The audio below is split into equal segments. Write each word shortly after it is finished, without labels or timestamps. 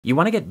You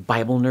want to get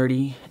Bible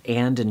nerdy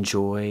and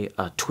enjoy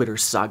a Twitter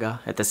saga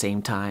at the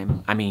same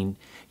time? I mean,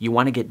 you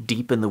want to get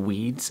deep in the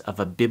weeds of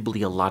a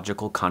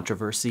bibliological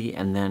controversy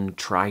and then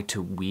try to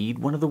weed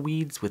one of the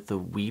weeds with the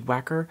weed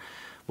whacker?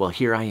 Well,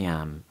 here I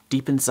am,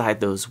 deep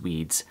inside those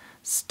weeds,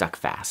 stuck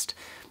fast.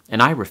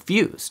 And I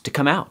refuse to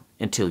come out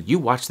until you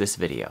watch this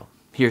video.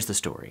 Here's the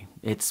story.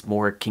 It's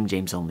more King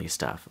James only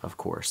stuff, of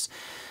course.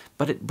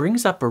 But it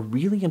brings up a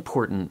really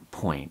important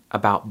point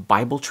about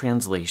Bible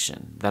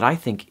translation that I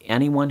think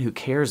anyone who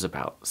cares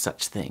about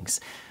such things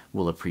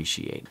will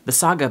appreciate. The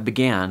saga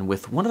began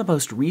with one of the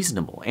most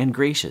reasonable and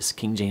gracious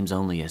King James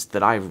onlyists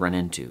that I've run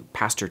into,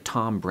 Pastor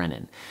Tom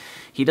Brennan.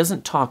 He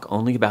doesn't talk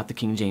only about the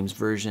King James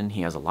Version.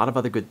 He has a lot of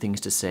other good things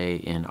to say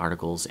in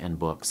articles and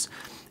books.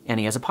 And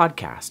he has a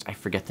podcast. I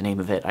forget the name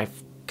of it, I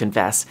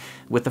confess,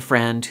 with a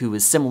friend who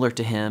is similar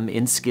to him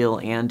in skill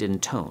and in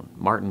tone,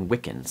 Martin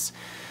Wickens.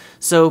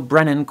 So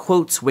Brennan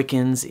quotes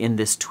Wickens in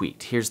this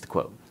tweet. Here's the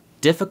quote.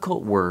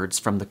 "Difficult words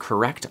from the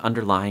correct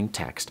underlying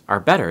text are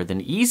better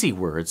than easy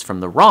words from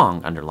the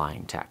wrong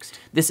underlying text.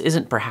 This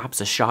isn't perhaps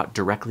a shot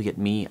directly at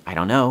me, I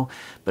don't know,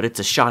 but it's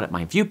a shot at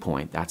my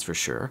viewpoint, that's for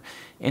sure.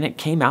 And it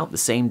came out the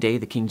same day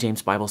the King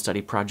James Bible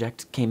Study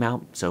Project came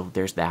out, so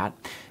there's that.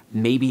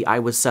 Maybe I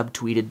was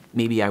subtweeted,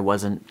 maybe I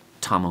wasn't,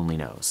 Tom only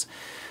knows.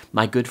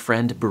 My good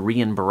friend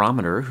Bryon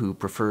Barometer, who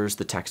prefers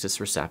the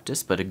Textus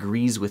Receptus but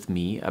agrees with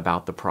me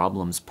about the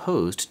problems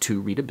posed to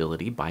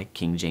readability by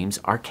King James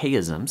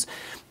archaisms,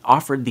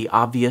 offered the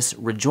obvious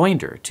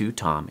rejoinder to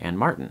Tom and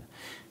Martin.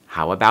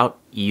 How about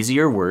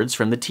easier words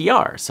from the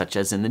TR, such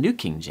as in the New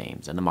King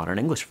James and the Modern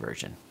English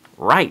Version?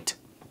 Right!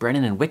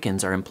 Brennan and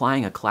Wickens are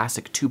implying a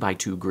classic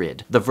 2x2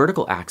 grid. The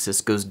vertical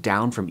axis goes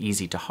down from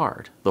easy to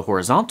hard. The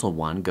horizontal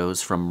one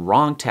goes from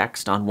wrong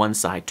text on one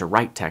side to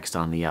right text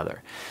on the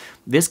other.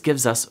 This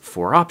gives us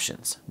four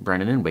options.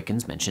 Brennan and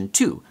Wickens mentioned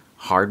two: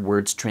 hard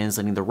words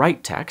translating the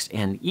right text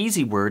and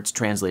easy words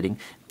translating,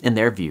 in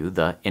their view,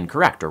 the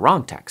incorrect or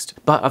wrong text.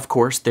 But of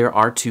course, there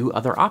are two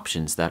other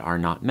options that are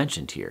not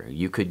mentioned here.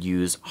 You could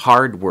use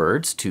hard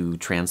words to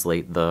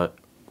translate the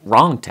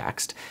wrong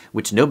text,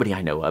 which nobody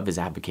I know of is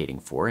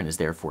advocating for and is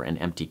therefore an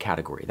empty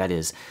category. That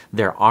is,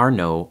 there are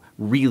no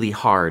really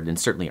hard and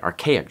certainly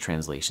archaic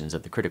translations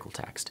of the critical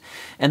text.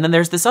 And then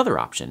there's this other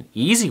option,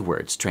 easy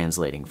words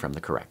translating from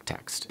the correct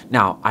text.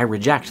 Now, I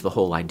reject the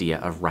whole idea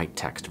of right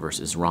text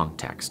versus wrong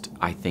text.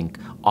 I think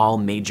all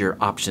major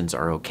options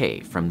are okay,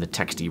 from the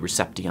texti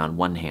recepti on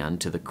one hand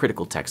to the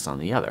critical text on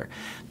the other.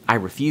 I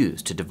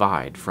refuse to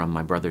divide from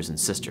my brothers and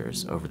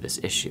sisters over this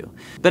issue.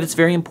 But it's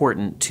very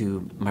important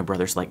to my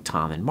brothers like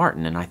Tom and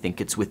Martin, and I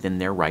think it's within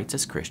their rights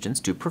as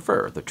Christians to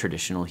prefer the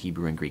traditional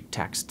Hebrew and Greek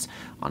texts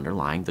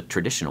underlying the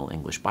traditional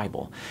English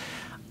Bible.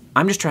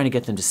 I'm just trying to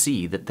get them to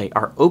see that they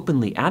are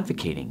openly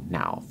advocating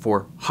now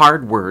for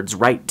hard words,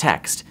 right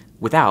text,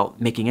 without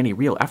making any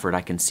real effort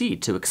I can see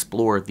to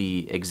explore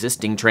the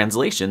existing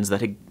translations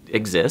that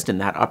exist in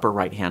that upper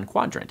right-hand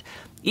quadrant.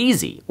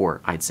 Easy,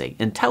 or I'd say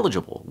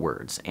intelligible,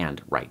 words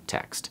and right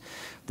text.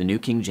 The New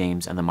King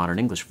James and the Modern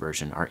English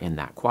Version are in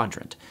that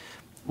quadrant.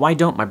 Why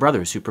don't my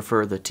brothers who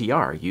prefer the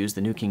TR use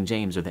the New King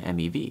James or the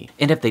MEV?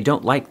 And if they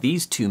don't like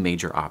these two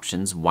major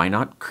options, why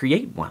not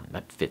create one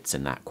that fits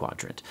in that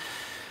quadrant?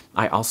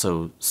 I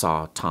also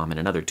saw Tom in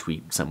another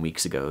tweet some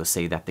weeks ago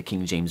say that the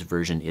King James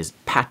Version is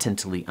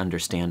patently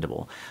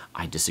understandable.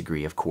 I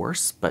disagree, of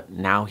course, but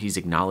now he's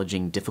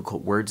acknowledging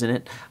difficult words in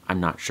it. I'm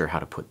not sure how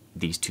to put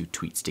these two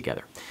tweets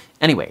together.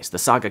 Anyways, the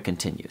saga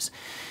continues.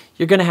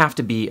 You're going to have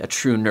to be a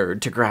true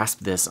nerd to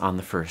grasp this on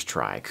the first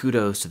try.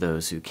 Kudos to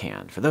those who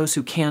can. For those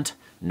who can't,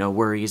 no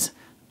worries,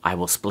 I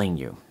will splain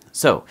you.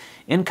 So,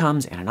 in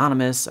comes an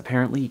anonymous,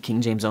 apparently King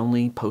James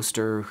only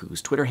poster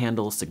whose Twitter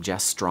handle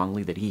suggests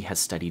strongly that he has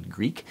studied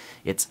Greek.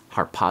 It's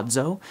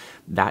harpazo.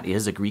 That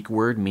is a Greek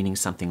word meaning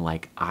something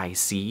like "I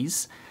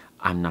sees."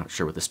 I'm not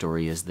sure what the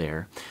story is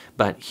there,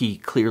 but he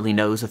clearly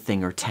knows a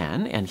thing or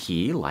 10, and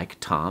he, like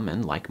Tom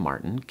and like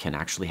Martin, can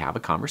actually have a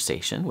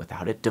conversation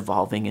without it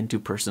devolving into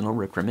personal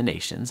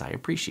recriminations. I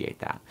appreciate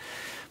that.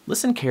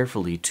 Listen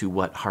carefully to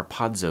what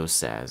Harpazo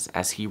says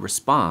as he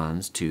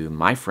responds to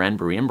my friend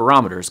Bryon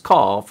Barometer's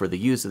call for the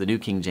use of the New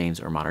King James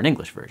or Modern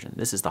English Version.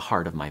 This is the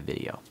heart of my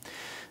video.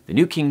 The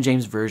New King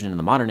James Version and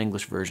the Modern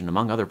English Version,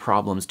 among other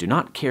problems, do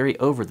not carry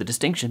over the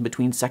distinction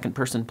between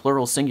second-person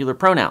plural singular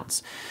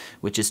pronouns,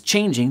 which is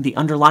changing the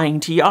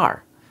underlying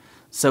TR.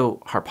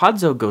 So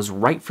Harpazo goes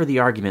right for the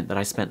argument that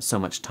I spent so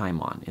much time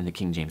on in the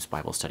King James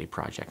Bible Study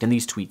Project, and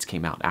these tweets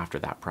came out after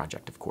that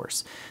project, of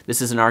course.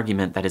 This is an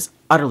argument that is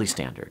utterly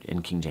standard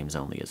in King James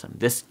onlyism.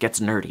 This gets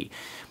nerdy.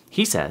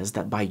 He says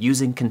that by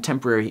using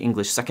contemporary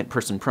English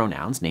second-person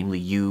pronouns, namely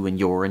you and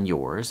your and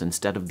yours,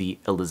 instead of the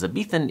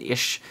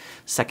Elizabethan-ish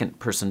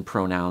second-person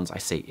pronouns, I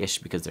say ish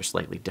because they're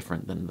slightly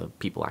different than the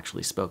people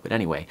actually spoke, but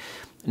anyway,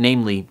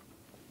 namely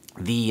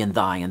thee and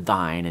thy and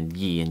thine and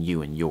ye and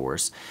you and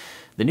yours,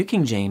 the New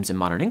King James and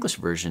Modern English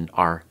Version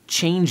are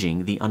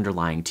changing the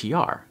underlying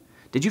TR.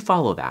 Did you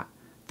follow that?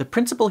 The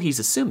principle he's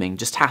assuming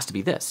just has to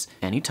be this.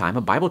 Anytime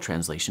a Bible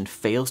translation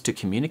fails to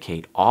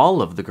communicate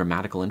all of the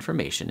grammatical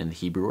information in the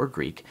Hebrew or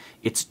Greek,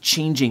 it's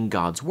changing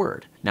God's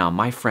word. Now,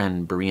 my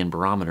friend Berean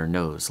Barometer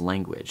knows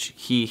language.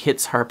 He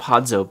hits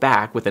harpazo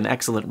back with an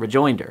excellent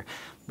rejoinder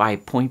by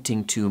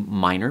pointing to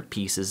minor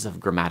pieces of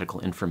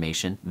grammatical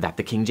information that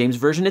the King James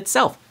Version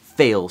itself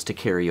fails to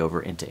carry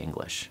over into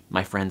English.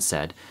 My friend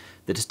said,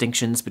 the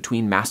distinctions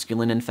between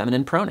masculine and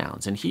feminine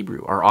pronouns in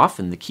Hebrew are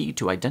often the key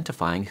to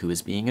identifying who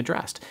is being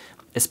addressed,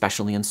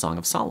 especially in Song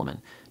of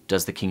Solomon.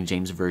 Does the King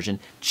James Version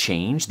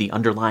change the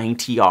underlying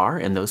TR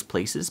in those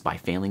places by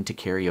failing to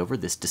carry over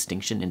this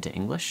distinction into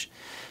English?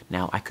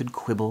 Now, I could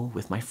quibble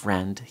with my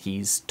friend.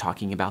 He's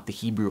talking about the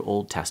Hebrew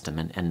Old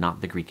Testament and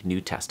not the Greek New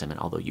Testament,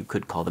 although you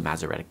could call the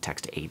Masoretic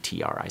text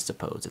ATR, I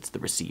suppose. It's the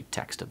received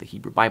text of the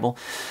Hebrew Bible.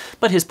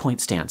 But his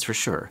point stands for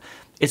sure.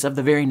 It's of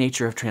the very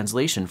nature of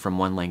translation from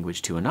one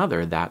language to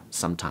another that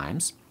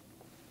sometimes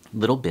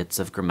little bits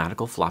of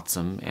grammatical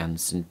flotsam and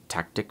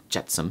syntactic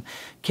jetsam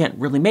can't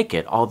really make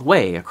it all the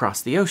way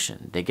across the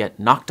ocean. They get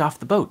knocked off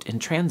the boat in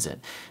transit,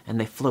 and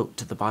they float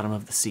to the bottom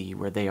of the sea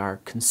where they are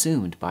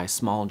consumed by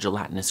small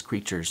gelatinous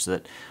creatures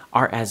that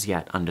are as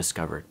yet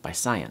undiscovered by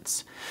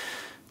science.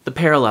 The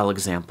parallel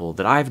example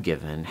that I've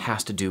given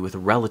has to do with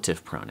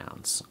relative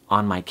pronouns.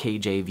 On my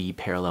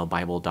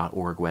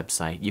KJVParallelBible.org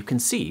website, you can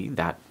see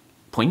that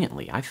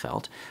poignantly, I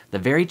felt, the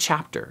very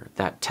chapter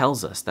that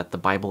tells us that the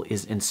Bible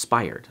is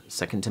inspired,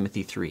 2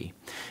 Timothy 3,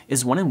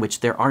 is one in which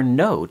there are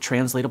no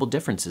translatable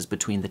differences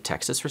between the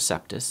Textus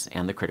Receptus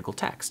and the critical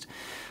text.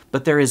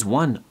 But there is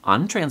one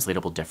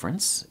untranslatable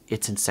difference.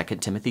 It's in 2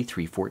 Timothy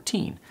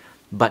 3:14.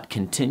 But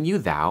continue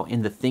thou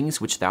in the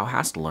things which thou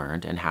hast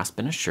learned and hast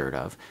been assured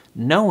of,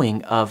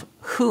 knowing of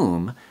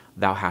whom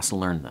thou hast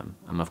learned them.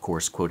 I'm, of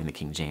course, quoting the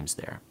King James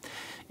there.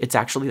 It's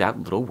actually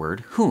that little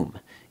word, whom.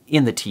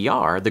 In the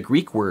TR, the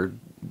Greek word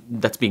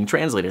that's being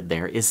translated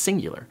there is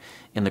singular.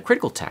 In the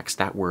critical text,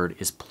 that word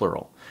is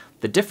plural.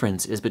 The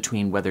difference is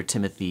between whether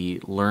Timothy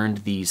learned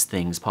these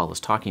things Paul is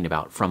talking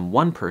about from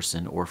one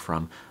person or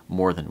from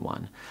more than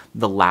one.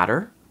 The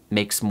latter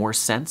makes more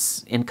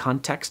sense in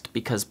context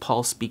because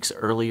Paul speaks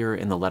earlier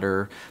in the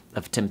letter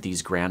of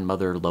Timothy's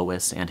grandmother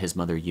Lois and his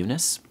mother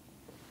Eunice.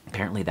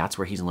 Apparently that's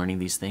where he's learning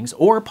these things.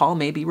 Or Paul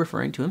may be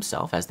referring to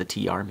himself, as the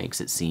TR makes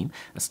it seem.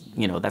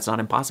 That's not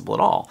impossible at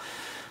all.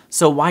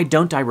 So why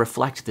don't I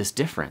reflect this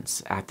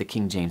difference at the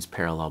King James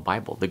Parallel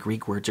Bible? The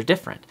Greek words are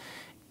different.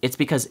 It's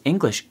because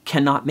English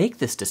cannot make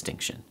this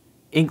distinction.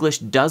 English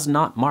does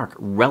not mark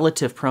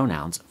relative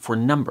pronouns for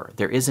number.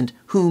 There isn't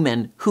whom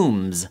and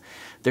whom's.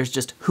 There's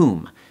just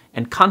whom.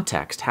 And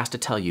context has to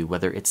tell you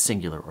whether it's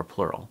singular or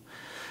plural.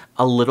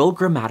 A little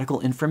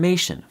grammatical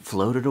information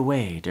floated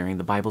away during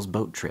the Bible's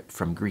boat trip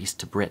from Greece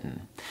to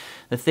Britain.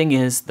 The thing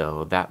is,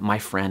 though, that my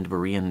friend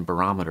Berean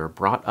Barometer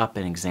brought up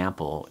an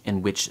example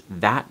in which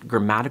that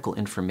grammatical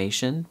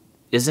information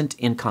isn't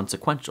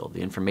inconsequential,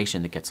 the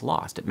information that gets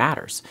lost. It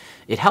matters.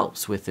 It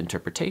helps with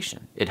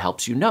interpretation. It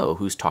helps you know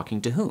who's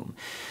talking to whom.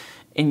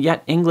 And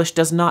yet English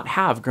does not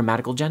have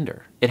grammatical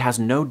gender. It has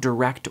no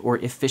direct or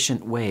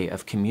efficient way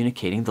of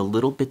communicating the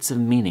little bits of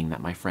meaning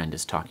that my friend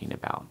is talking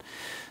about.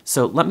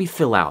 So let me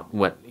fill out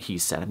what he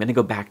said. I'm going to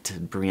go back to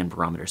Berean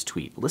Barometer's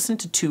tweet. Listen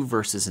to two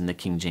verses in the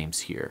King James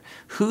here.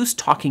 Who's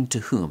talking to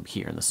whom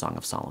here in the Song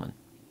of Solomon?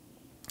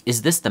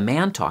 Is this the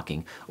man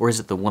talking, or is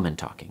it the woman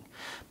talking?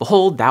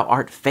 Behold, thou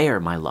art fair,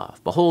 my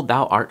love. Behold,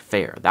 thou art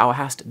fair. Thou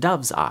hast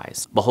dove's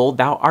eyes. Behold,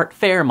 thou art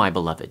fair, my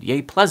beloved.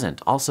 Yea,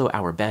 pleasant. Also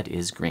our bed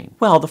is green.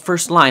 Well, the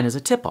first line is a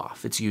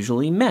tip-off. It's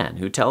usually men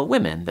who tell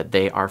women that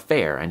they are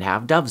fair and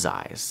have dove's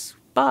eyes.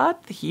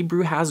 But the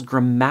Hebrew has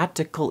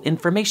grammatical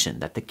information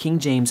that the King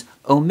James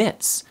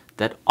omits,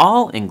 that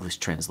all English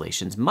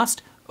translations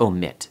must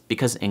omit,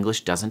 because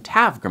English doesn't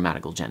have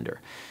grammatical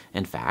gender.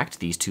 In fact,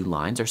 these two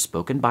lines are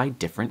spoken by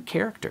different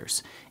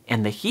characters,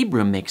 and the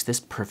Hebrew makes this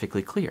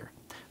perfectly clear.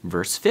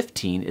 Verse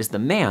 15 is the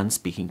man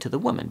speaking to the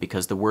woman,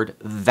 because the word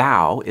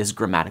thou is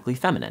grammatically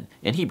feminine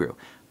in Hebrew.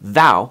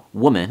 Thou,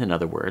 woman, in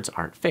other words,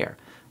 art fair.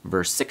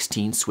 Verse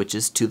 16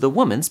 switches to the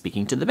woman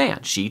speaking to the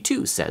man. She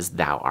too says,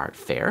 thou art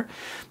fair.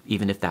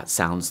 Even if that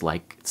sounds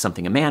like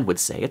something a man would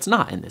say, it's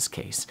not in this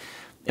case.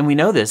 And we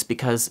know this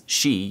because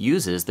she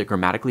uses the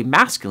grammatically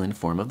masculine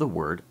form of the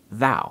word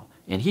thou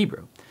in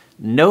Hebrew.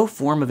 No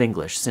form of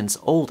English since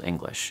Old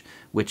English,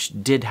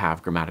 which did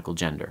have grammatical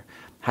gender,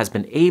 has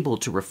been able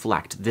to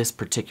reflect this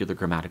particular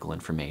grammatical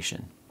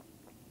information.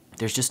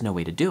 There's just no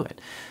way to do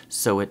it,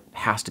 so it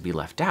has to be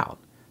left out.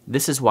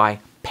 This is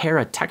why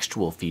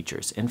paratextual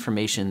features,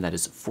 information that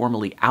is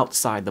formally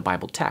outside the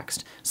Bible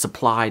text,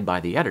 supplied by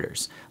the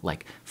editors,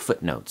 like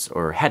footnotes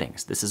or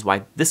headings. This is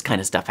why this kind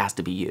of stuff has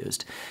to be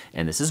used.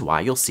 And this is why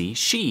you'll see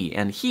she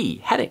and he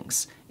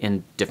headings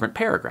in different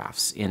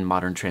paragraphs in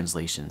modern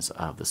translations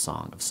of the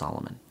Song of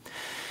Solomon.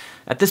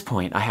 At this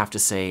point, I have to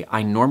say,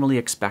 I normally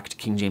expect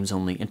King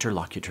James-only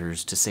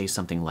interlocutors to say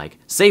something like,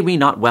 say we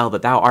not well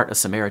that thou art a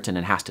Samaritan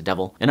and hast a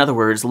devil? In other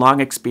words, long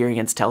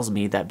experience tells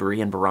me that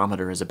Berean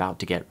Barometer is about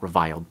to get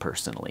reviled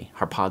personally.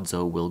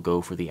 Harpazo will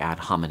go for the ad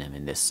hominem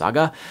in this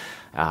saga,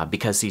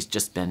 because he's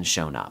just been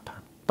shown up.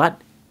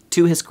 But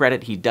to his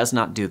credit, he does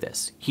not do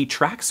this. He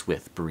tracks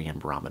with Berean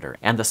barometer,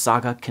 and the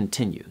saga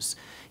continues.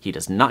 He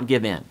does not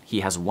give in.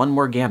 He has one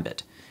more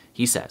gambit.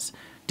 He says,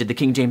 did the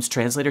King James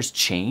translators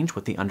change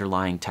what the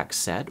underlying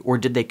text said, or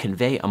did they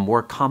convey a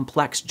more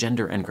complex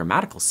gender and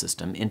grammatical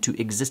system into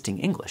existing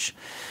English?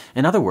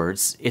 In other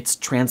words, it's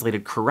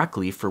translated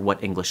correctly for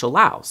what English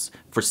allows.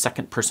 For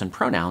second-person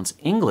pronouns,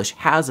 English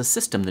has a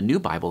system the new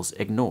Bibles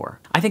ignore.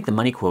 I think the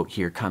money quote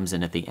here comes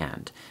in at the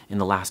end, in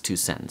the last two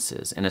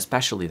sentences, and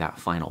especially that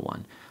final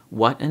one.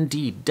 What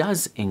indeed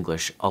does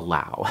English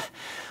allow?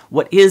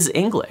 What is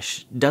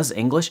English? Does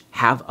English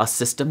have a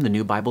system the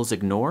new Bibles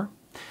ignore?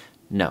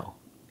 No.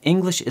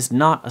 English is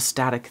not a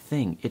static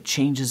thing. It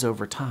changes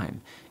over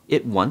time.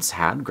 It once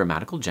had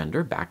grammatical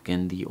gender back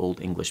in the Old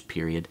English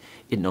period.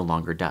 It no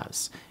longer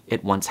does.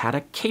 It once had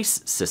a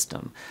case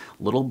system,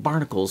 little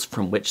barnacles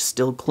from which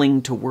still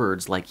cling to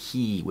words like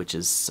he, which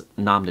is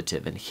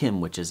nominative, and him,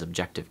 which is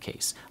objective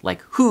case,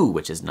 like who,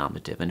 which is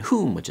nominative, and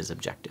whom, which is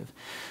objective.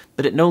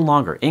 But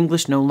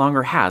English no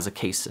longer has a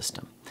case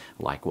system.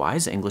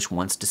 Likewise, English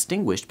once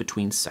distinguished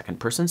between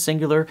second-person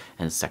singular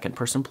and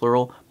second-person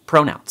plural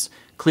pronouns.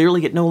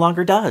 Clearly, it no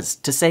longer does.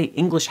 To say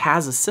English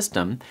has a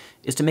system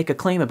is to make a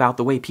claim about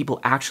the way people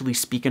actually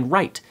speak and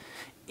write.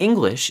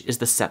 English is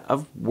the set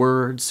of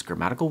words,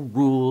 grammatical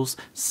rules,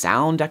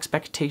 sound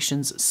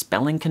expectations,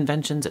 spelling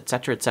conventions,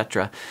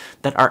 etc.,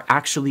 that are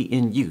actually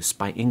in use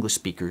by English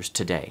speakers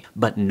today.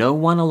 But no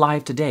one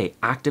alive today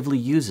actively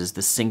uses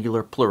the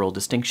singular-plural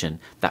distinction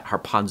that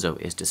Harpazo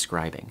is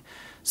describing.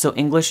 So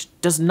English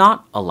does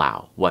not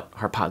allow what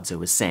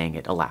Harpazo is saying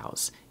it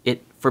allows.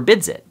 It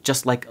forbids it,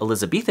 just like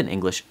Elizabethan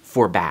English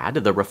forbade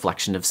the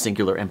reflection of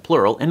singular and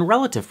plural in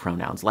relative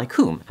pronouns like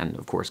whom, and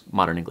of course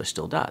modern English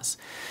still does.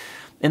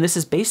 And this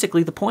is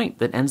basically the point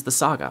that ends the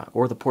saga,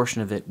 or the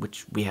portion of it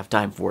which we have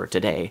time for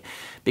today,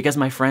 because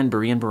my friend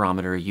Berean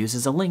Barometer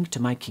uses a link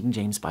to my King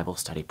James Bible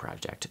Study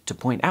Project to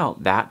point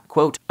out that,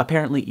 quote,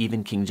 apparently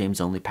even King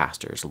James-only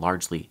pastors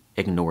largely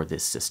ignore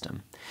this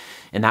system.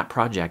 In that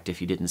project, if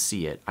you didn't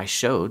see it, I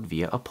showed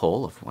via a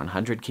poll of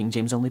 100 King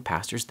James-only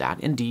pastors that,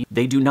 indeed,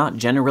 they do not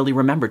generally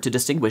remember to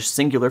distinguish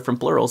singular from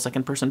plural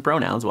second-person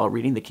pronouns while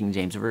reading the King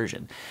James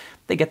Version.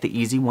 They get the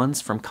easy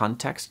ones from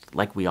context,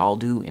 like we all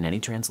do in any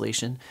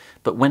translation,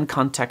 but when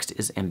context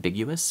is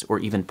ambiguous or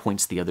even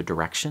points the other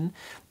direction,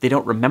 they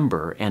don't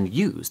remember and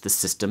use the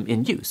system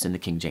in use in the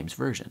King James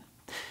Version.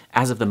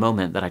 As of the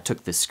moment that I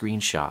took this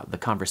screenshot, the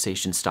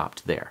conversation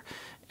stopped there,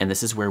 and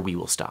this is where we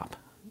will stop.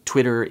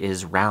 Twitter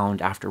is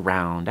round after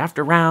round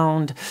after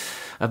round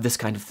of this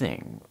kind of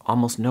thing.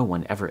 Almost no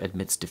one ever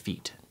admits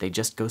defeat. They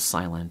just go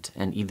silent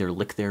and either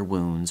lick their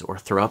wounds or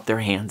throw up their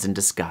hands in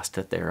disgust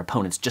that their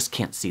opponents just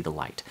can't see the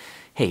light.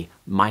 Hey,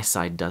 my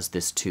side does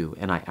this too,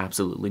 and I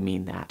absolutely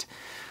mean that.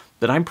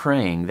 But I'm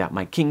praying that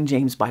my King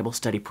James Bible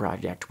Study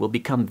Project will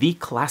become the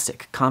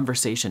classic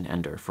conversation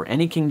ender for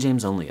any King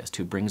James onlyist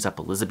who brings up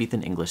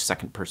Elizabethan English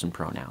second-person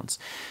pronouns,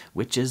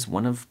 which is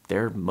one of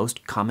their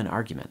most common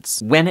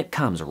arguments. When it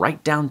comes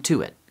right down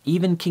to it,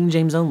 even King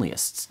James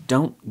onlyists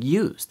don't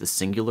use the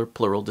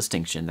singular-plural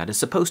distinction that is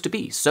supposed to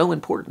be so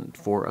important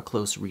for a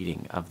close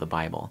reading of the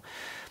Bible.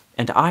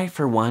 And I,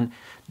 for one,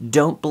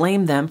 don't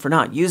blame them for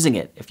not using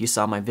it. If you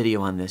saw my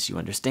video on this, you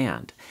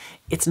understand.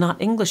 It's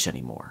not English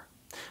anymore.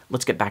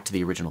 Let's get back to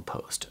the original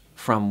post.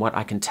 From what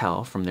I can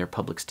tell from their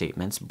public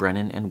statements,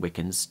 Brennan and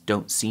Wickens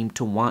don't seem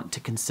to want to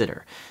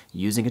consider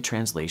using a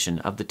translation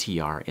of the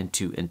TR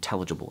into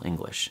intelligible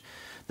English.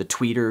 The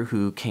tweeter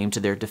who came to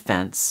their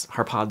defense,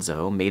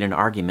 Harpazo, made an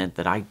argument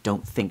that I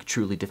don't think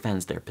truly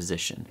defends their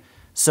position.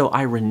 So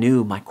I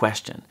renew my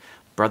question.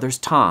 Brothers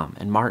Tom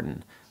and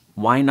Martin,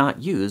 why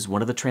not use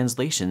one of the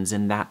translations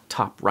in that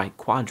top right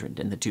quadrant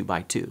in the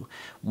 2x2?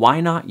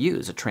 Why not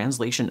use a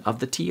translation of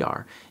the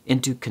TR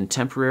into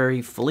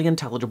contemporary, fully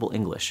intelligible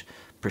English,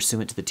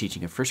 pursuant to the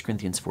teaching of 1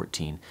 Corinthians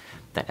 14,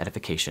 that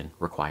edification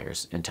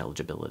requires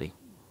intelligibility?